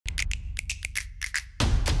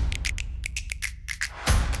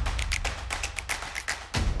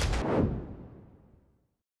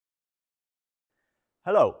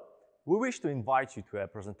Hello! We wish to invite you to a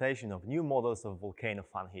presentation of new models of VOLCANO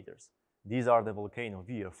fan heaters. These are the VOLCANO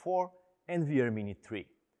VR4 and VR Mini 3.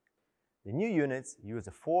 The new units use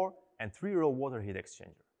a 4- and 3-row water heat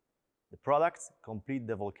exchanger. The products complete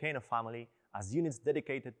the VOLCANO family as units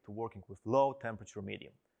dedicated to working with low temperature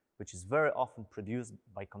medium, which is very often produced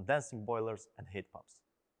by condensing boilers and heat pumps.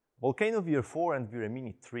 VOLCANO VR4 and VR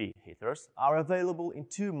Mini 3 heaters are available in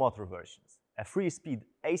two motor versions, a 3-speed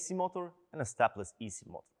AC motor and a stepless EC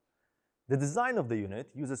motor. The design of the unit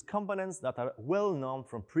uses components that are well known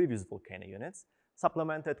from previous VOLCANO units,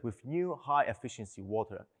 supplemented with new high-efficiency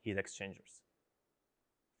water heat exchangers.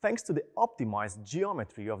 Thanks to the optimized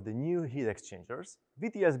geometry of the new heat exchangers,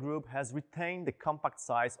 VTS Group has retained the compact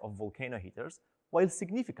size of VOLCANO heaters while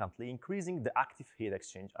significantly increasing the active heat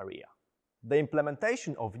exchange area. The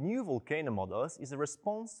implementation of new VOLCANO models is a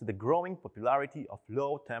response to the growing popularity of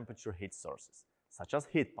low-temperature heat sources, such as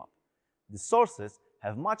heat pump. These sources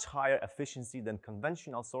have much higher efficiency than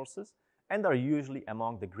conventional sources and are usually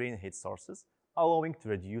among the green heat sources, allowing to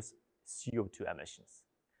reduce CO2 emissions.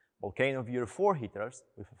 VOLCANO VR4 heaters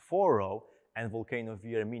with a 4-row and VOLCANO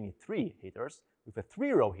VR Mini 3 heaters with a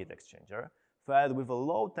 3-row heat exchanger fed with a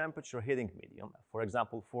low-temperature heating medium, for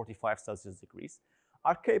example 45 Celsius degrees,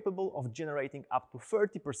 are capable of generating up to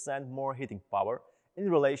 30% more heating power in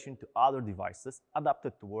relation to other devices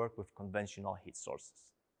adapted to work with conventional heat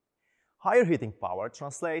sources. Higher heating power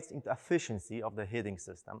translates into efficiency of the heating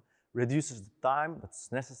system, reduces the time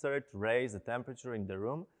that's necessary to raise the temperature in the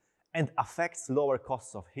room, and affects lower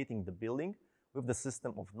costs of heating the building with the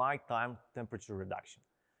system of nighttime temperature reduction,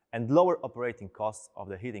 and lower operating costs of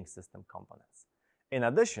the heating system components. In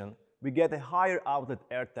addition, we get a higher outlet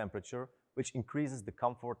air temperature, which increases the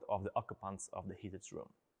comfort of the occupants of the heated room.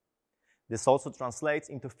 This also translates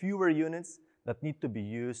into fewer units that need to be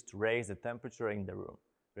used to raise the temperature in the room,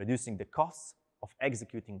 reducing the costs of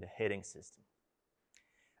executing the heating system.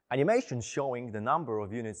 Animation showing the number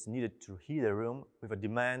of units needed to heat a room with a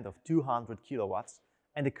demand of 200 kilowatts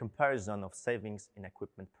and a comparison of savings in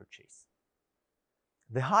equipment purchase.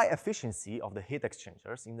 The high efficiency of the heat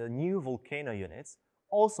exchangers in the new VOLCANO units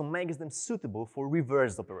also makes them suitable for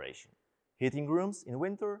reverse operation, heating rooms in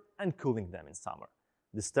winter and cooling them in summer.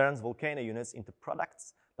 This turns VOLCANO units into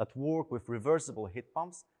products that work with reversible heat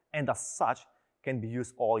pumps and as such can be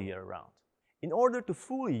used all year round. In order to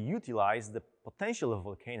fully utilize the potential of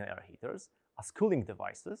VOLCANO air heaters as cooling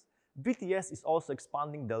devices, VTS is also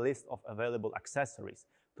expanding the list of available accessories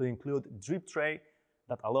to include drip tray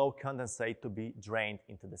that allow condensate to be drained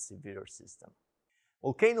into the severe system.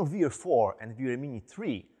 VOLCANO VR4 and VR Mini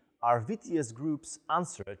 3 are VTS Group's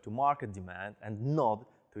answer to market demand and nod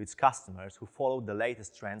to its customers who follow the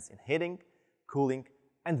latest trends in heating, cooling,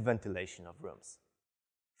 and ventilation of rooms.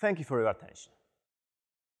 Thank you for your attention.